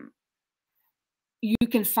 You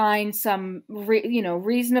can find some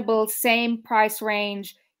reasonable, same price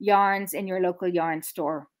range yarns in your local yarn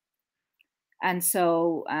store. And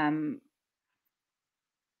so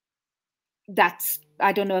that's,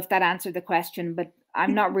 I don't know if that answered the question, but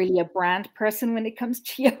I'm not really a brand person when it comes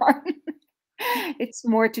to yarn. It's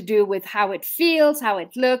more to do with how it feels, how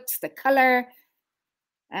it looks, the color,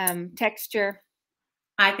 texture.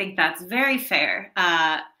 I think that's very fair.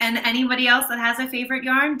 And anybody else that has a favorite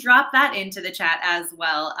yarn, drop that into the chat as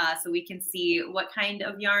well, so we can see what kind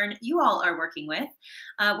of yarn you all are working with.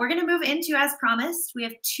 We're going to move into, as promised, we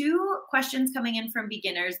have 2 questions coming in from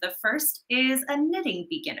beginners. The first is a knitting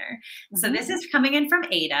beginner. So this is coming in from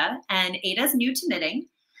Ada, and Ada's new to knitting.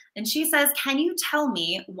 And she says, can you tell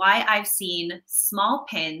me why I've seen small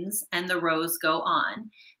pins and the rows go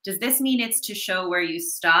on? Does this mean it's to show where you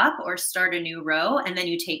stop or start a new row and then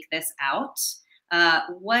you take this out?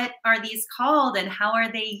 What are these called and how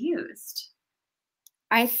are they used?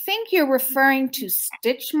 I think you're referring to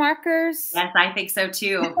stitch markers. Yes, I think so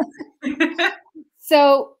too.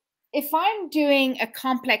 So if I'm doing a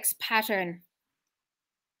complex pattern,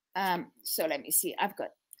 so let me see,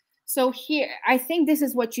 so here, I think this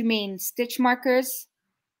is what you mean, stitch markers.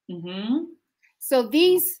 So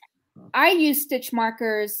these, I use stitch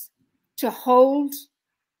markers to hold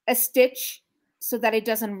a stitch so that it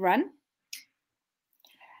doesn't run.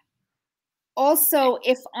 Also,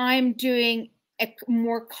 if I'm doing a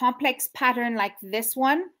more complex pattern like this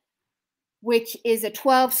one, which is a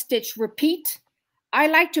 12-stitch repeat, I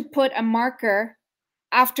like to put a marker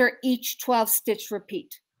after each 12-stitch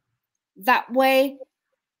repeat. That way,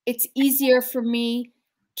 it's easier for me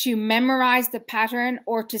to memorize the pattern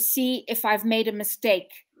or to see if I've made a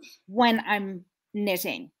mistake when I'm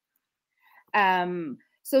knitting. So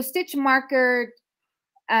stitch markers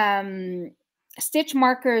are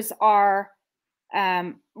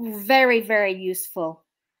very, very useful.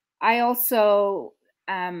 I also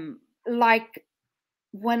like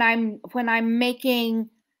when I'm making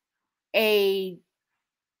a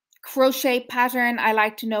crochet pattern, I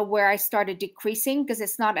like to know where I started decreasing because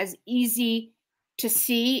it's not as easy to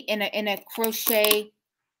see in a crochet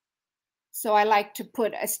So I like to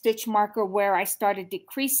put a stitch marker where I started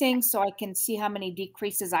decreasing so I can see how many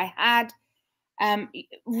decreases I had.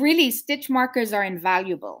 Really, stitch markers are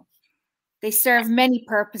invaluable. They serve many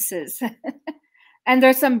purposes. And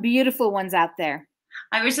there's some beautiful ones out there.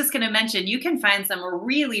 I was just going to mention, you can find some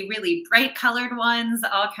really, really bright colored ones,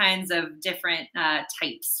 all kinds of different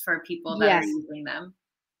types for people that are using them.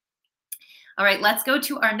 All right, let's go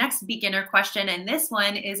to our next beginner question. And this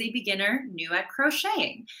one is a beginner new at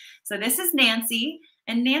crocheting. So this is Nancy.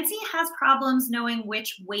 And Nancy has problems knowing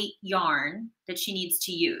which weight yarn that she needs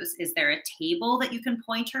to use. Is there a table that you can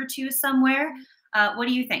point her to somewhere? What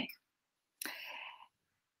do you think?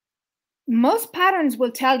 Most patterns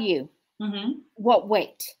will tell you what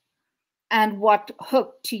weight and what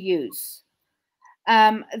hook to use.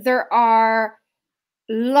 There are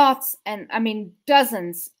lots, and I mean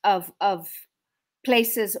dozens of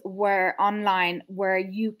places where online where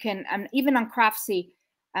you can, even on Craftsy,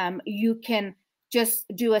 you can just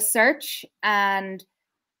do a search and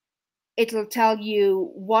it'll tell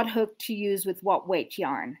you what hook to use with what weight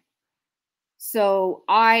yarn. So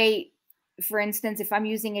for instance, if I'm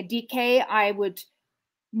using a DK, I would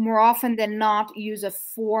more often than not use a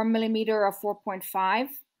 4mm or 4.5,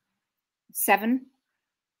 7,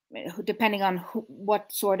 depending on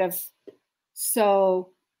what sort of. So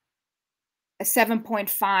a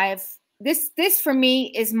 7.5. This for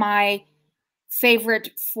me is my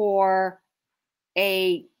favorite for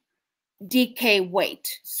a DK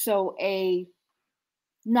weight. So a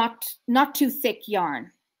not too thick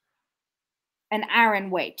yarn, an Aran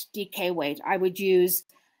weight, DK weight. I would use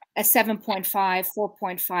a 7.5,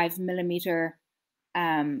 4.5mm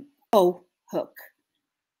O hook.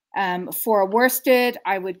 For a worsted,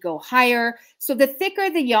 I would go higher. So the thicker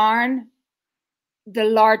the yarn, the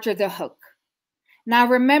larger the hook. Now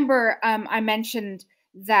remember, I mentioned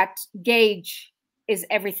that gauge is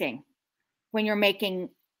everything when you're making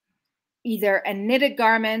either a knitted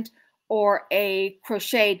garment or a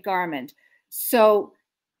crocheted garment. So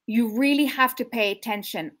you really have to pay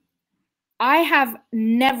attention. I have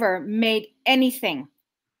never made anything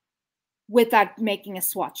without making a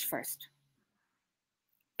swatch first.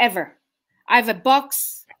 Ever. I have a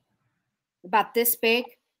box about this big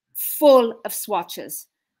full of swatches.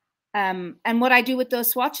 And what I do with those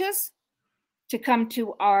swatches, to come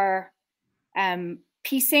to our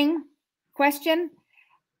piecing question,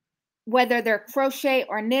 whether they're crochet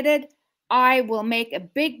or knitted, I will make a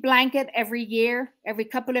big blanket every year. Every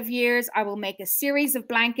couple of years, I will make a series of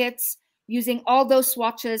blankets using all those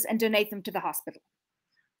swatches and donate them to the hospital.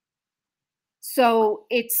 So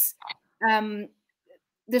it's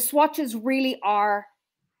the swatches really are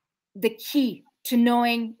the key to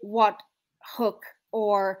knowing what hook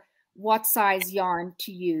or what size yarn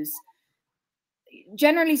to use.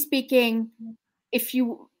 Generally speaking, if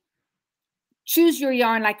you choose your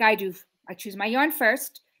yarn like I do, I choose my yarn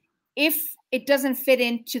first. If it doesn't fit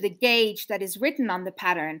into the gauge that is written on the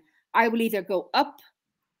pattern, I will either go up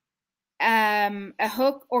a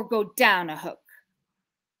hook or go down a hook.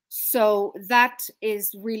 So that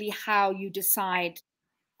is really how you decide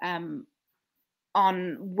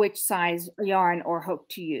on which size yarn or hook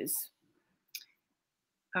to use.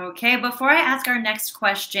 Okay, before I ask our next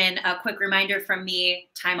question, a quick reminder from me,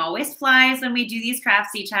 time always flies when we do these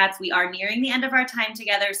Craftsy chats. We are nearing the end of our time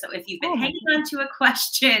together. So if you've been hanging on to a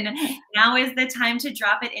question, now is the time to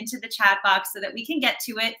drop it into the chat box so that we can get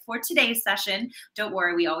to it for today's session. Don't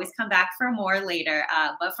worry, we always come back for more later.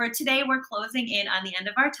 But for today, we're closing in on the end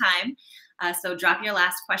of our time. So drop your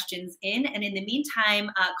last questions in. And in the meantime,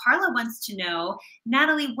 Carla wants to know,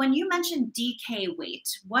 Natalie, when you mentioned DK weight,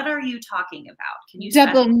 what are you talking about? Can you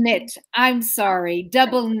double knit? I'm sorry,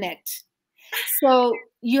 double knit. So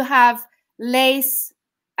you have lace,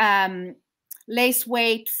 lace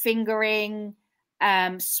weight, fingering,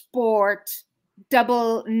 sport,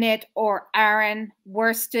 double knit or Aran,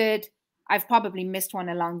 worsted. I've probably missed one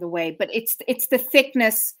along the way, but it's the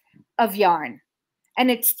thickness of yarn. And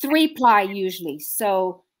it's 3-ply usually.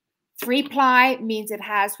 So 3-ply means it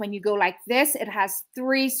has, when you go like this, it has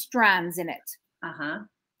 3 strands in it.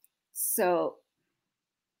 So,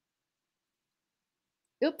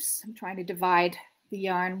 oops, I'm trying to divide the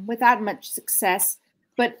yarn without much success.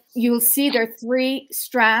 But you'll see there are 3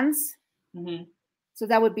 strands. So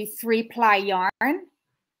that would be 3-ply yarn.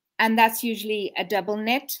 And that's usually a double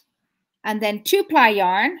knit. And then 2-ply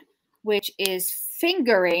yarn, which is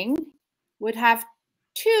fingering, would have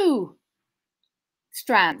 2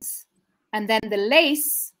 strands, and then the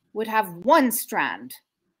lace would have 1 strand.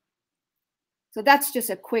 So that's just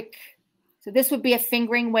a quick. So this would be a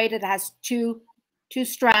fingering weight. It has two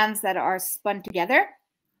strands that are spun together,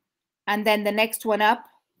 and then the next one up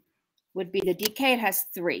would be the DK. It has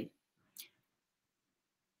 3.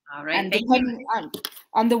 All right. And depending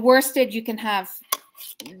on the worsted, you can have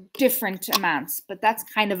different amounts, but that's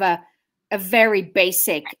kind of a very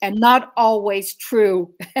basic and not always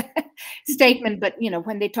true statement. But, you know,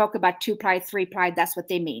 when they talk about 2-ply, 3-ply, that's what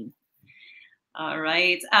they mean. All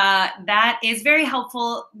right. That is very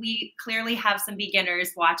helpful. We clearly have some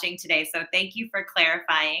beginners watching today, so thank you for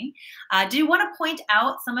clarifying. Do want to point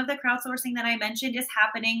out some of the crowdsourcing that I mentioned is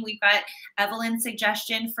happening. We've got Evelyn's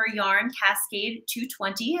suggestion for yarn. Cascade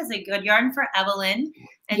 220 is a good yarn for Evelyn.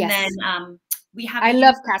 And yes. Then we have— I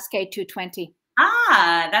love Cascade 220.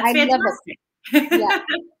 Ah, that's fantastic. Yeah.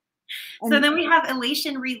 So then we have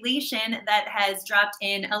Elation Relation that has dropped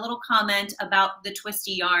in a little comment about the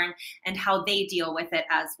twisty yarn and how they deal with it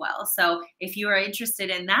as well. So if you are interested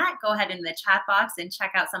in that, go ahead in the chat box and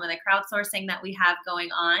check out some of the crowdsourcing that we have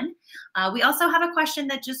going on. We also have a question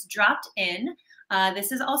that just dropped in.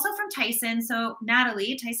 This is also from Tyson. So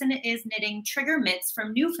Natalie, Tyson is knitting trigger mitts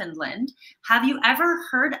from Newfoundland. Have you ever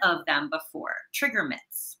heard of them before? Trigger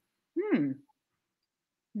mitts.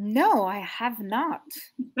 No, I have not.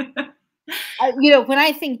 You know, when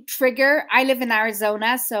I think trigger, I live in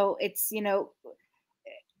Arizona, so it's, you know,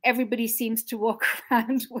 everybody seems to walk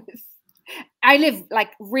around with, I live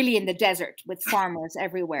like really in the desert with farmers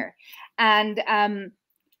everywhere. And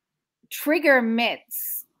trigger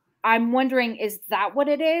mitts, I'm wondering, is that what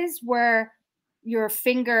it is, where your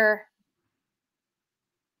finger?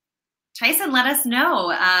 Tyson, let us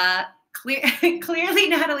know. Clearly,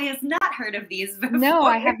 Natalie has not heard of these before. No,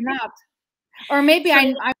 I have not. Or maybe so,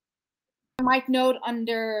 I might know it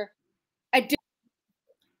under a different.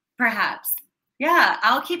 Perhaps. Yeah,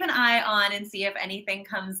 I'll keep an eye on and see if anything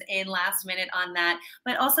comes in last minute on that.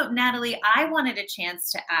 But also, Natalie, I wanted a chance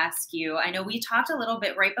to ask you, I know we talked a little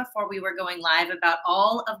bit right before we were going live about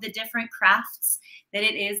all of the different crafts that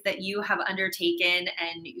it is that you have undertaken,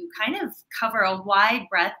 and you kind of cover a wide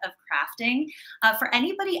breadth of crafting. For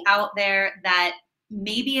anybody out there that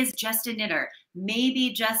maybe is just a knitter,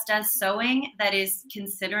 maybe just does sewing, that is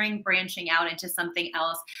considering branching out into something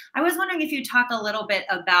else, I was wondering if you'd talk a little bit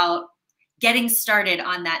about getting started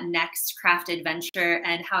on that next craft adventure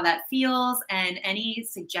and how that feels, and any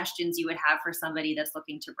suggestions you would have for somebody that's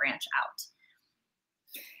looking to branch out.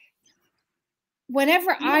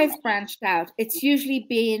 Whenever I've branched out, it's usually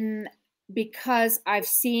been because I've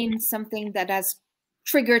seen something that has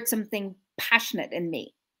triggered something passionate in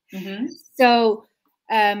me. Mm-hmm. So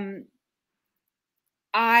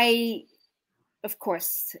I, of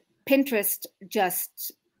course, Pinterest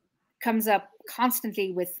just comes up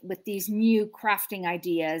constantly with these new crafting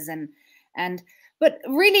ideas, but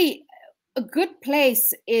really a good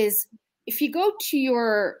place is if you go to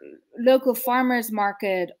your local farmers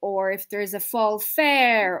market, or if there's a fall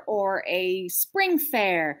fair or a spring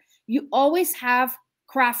fair, you always have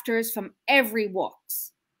crafters from every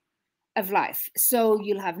walks of life. So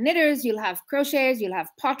you'll have knitters, you'll have crocheters, you'll have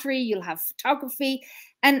pottery, you'll have photography.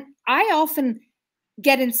 And I often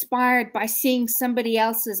get inspired by seeing somebody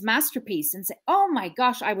else's masterpiece and say, oh my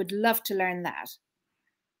gosh, I would love to learn that.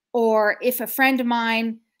 Or if a friend of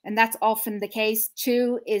mine, and that's often the case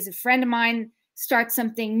too, is a friend of mine starts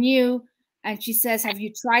something new and she says, have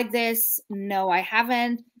you tried this? No, I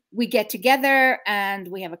haven't. We get together and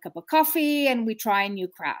we have a cup of coffee and we try a new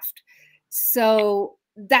craft. So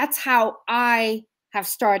that's how I have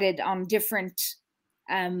started on different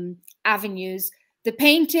avenues. The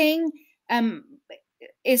painting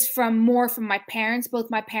is more from my parents. Both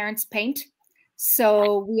my parents paint.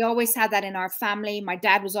 So we always had that in our family. My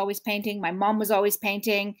dad was always painting. My mom was always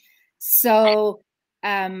painting. So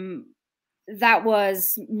that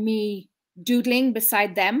was me doodling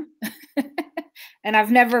beside them. And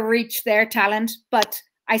I've never reached their talent, but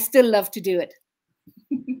I still love to do it.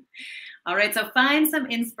 All right, so find some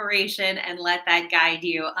inspiration and let that guide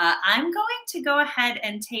you. I'm going to go ahead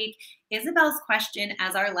and take Isabel's question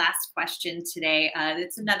as our last question today.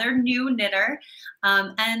 It's another new knitter,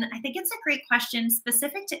 and I think it's a great question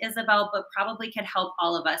specific to Isabel, but probably could help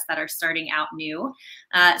all of us that are starting out new.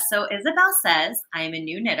 So Isabel says, I am a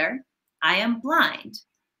new knitter. I am blind.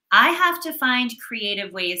 I have to find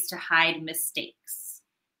creative ways to hide mistakes.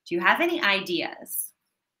 Do you have any ideas?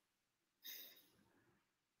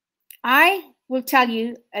 I will tell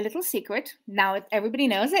you a little secret. Now everybody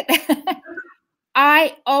knows it.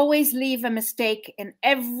 I always leave a mistake in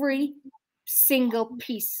every single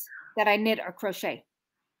piece that I knit or crochet.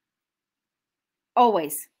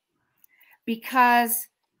 Always. Because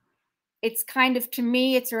it's kind of, to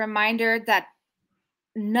me, it's a reminder that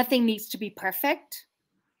nothing needs to be perfect.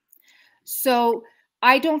 So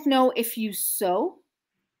I don't know if you sew,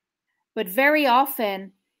 but very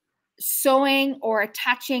often sewing or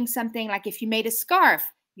attaching something, like if you made a scarf,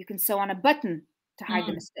 you can sew on a button to hide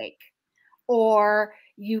the mistake. Or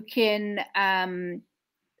you can,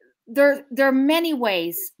 there are many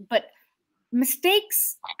ways, but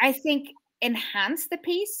mistakes, I think, enhance the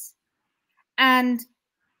piece. And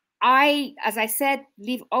as I said,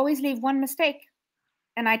 always leave one mistake.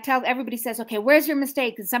 And I tell everybody, says, okay, where's your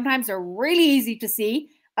mistake? And sometimes they're really easy to see.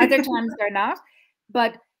 Other times they're not.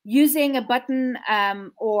 But using a button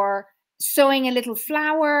or sewing a little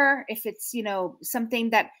flower, if it's, you know, something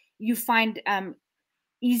that you find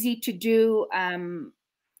easy to do,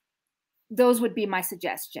 those would be my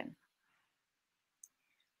suggestion.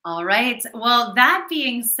 All right. Well, that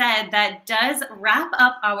being said, that does wrap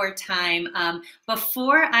up our time.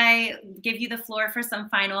 Before I give you the floor for some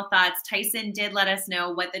final thoughts, Tyson did let us know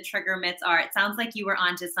what the trigger mitts are. It sounds like you were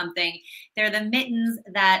onto something. They're the mittens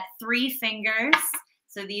that 3 fingers,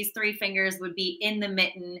 so these 3 fingers would be in the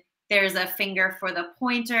mitten. There's a finger for the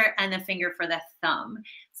pointer and a finger for the thumb.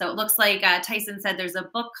 So it looks like Tyson said there's a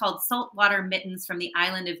book called Saltwater Mittens from the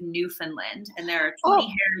island of Newfoundland, and there are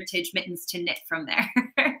 20 heritage mittens to knit from there.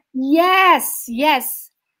 Yes,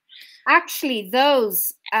 yes. Actually,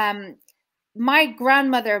 those, my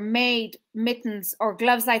grandmother made mittens or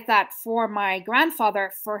gloves like that for my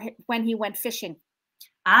grandfather for when he went fishing.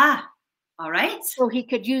 Ah, all right. So he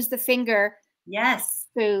could use the finger. Yes.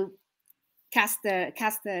 To cast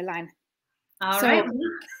the line. All right.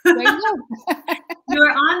 There you go.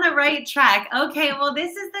 You're on the right track. Okay, well,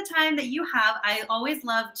 this is the time that you have. I always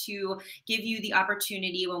love to give you the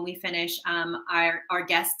opportunity when we finish our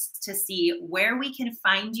guests to see where we can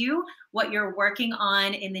find you, what you're working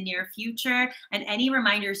on in the near future, and any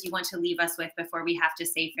reminders you want to leave us with before we have to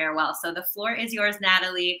say farewell. So the floor is yours,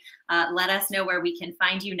 Nathalie. Let us know where we can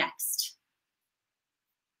find you next.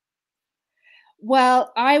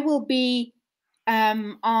 Well, I will be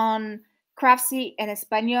on Craftsy en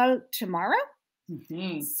Español tomorrow.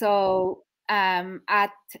 So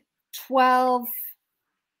at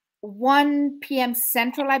 1 p.m.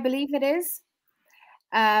 Central, I believe it is.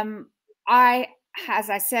 As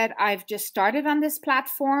I said, I've just started on this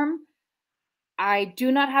platform. I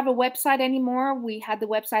do not have a website anymore. We had the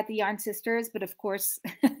website, the Yarn Sisters, but of course,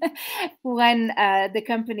 when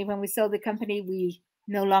we sold the company, we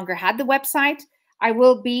no longer had the website. I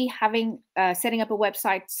will be setting up a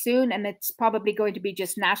website soon, and it's probably going to be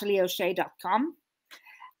just nathalieocshea.com.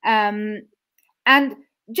 And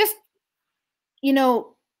just, you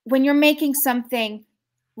know, when you're making something,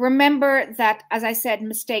 remember that, as I said,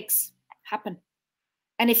 mistakes happen.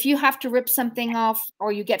 And if you have to rip something off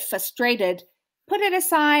or you get frustrated, put it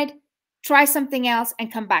aside, try something else,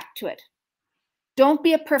 and come back to it. Don't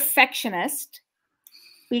be a perfectionist,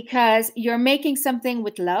 because you're making something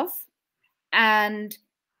with love and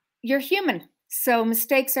you're human. So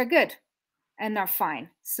mistakes are good and are fine.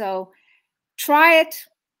 So try it.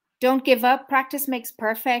 Don't give up. Practice makes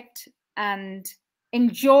perfect, and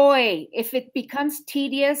enjoy. If it becomes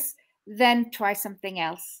tedious, then try something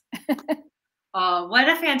else. Oh, what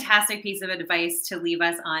a fantastic piece of advice to leave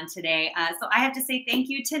us on today. So I have to say thank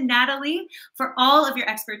you to Nathalie for all of your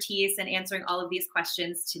expertise and answering all of these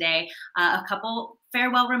questions today. A couple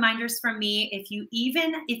farewell reminders from me. If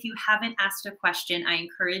you haven't asked a question, I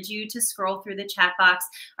encourage you to scroll through the chat box.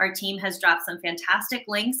 Our team has dropped some fantastic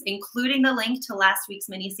links, including the link to last week's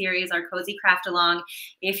mini series, our Cozy Craft Along.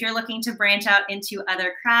 If you're looking to branch out into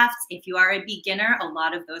other crafts, if you are a beginner, a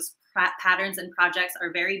lot of those patterns and projects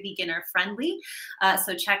are very beginner friendly.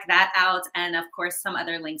 So check that out. And of course, some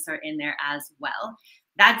other links are in there as well.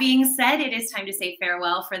 That being said, it is time to say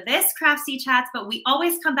farewell for this Craftsy Chats, but we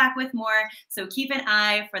always come back with more. So keep an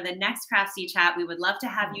eye for the next Craftsy Chat. We would love to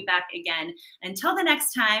have you back again. Until the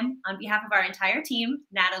next time, on behalf of our entire team,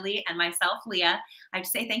 Nathalie and myself, Leah, I have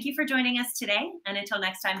to say thank you for joining us today. And until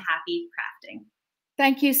next time, happy crafting.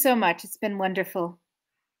 Thank you so much. It's been wonderful.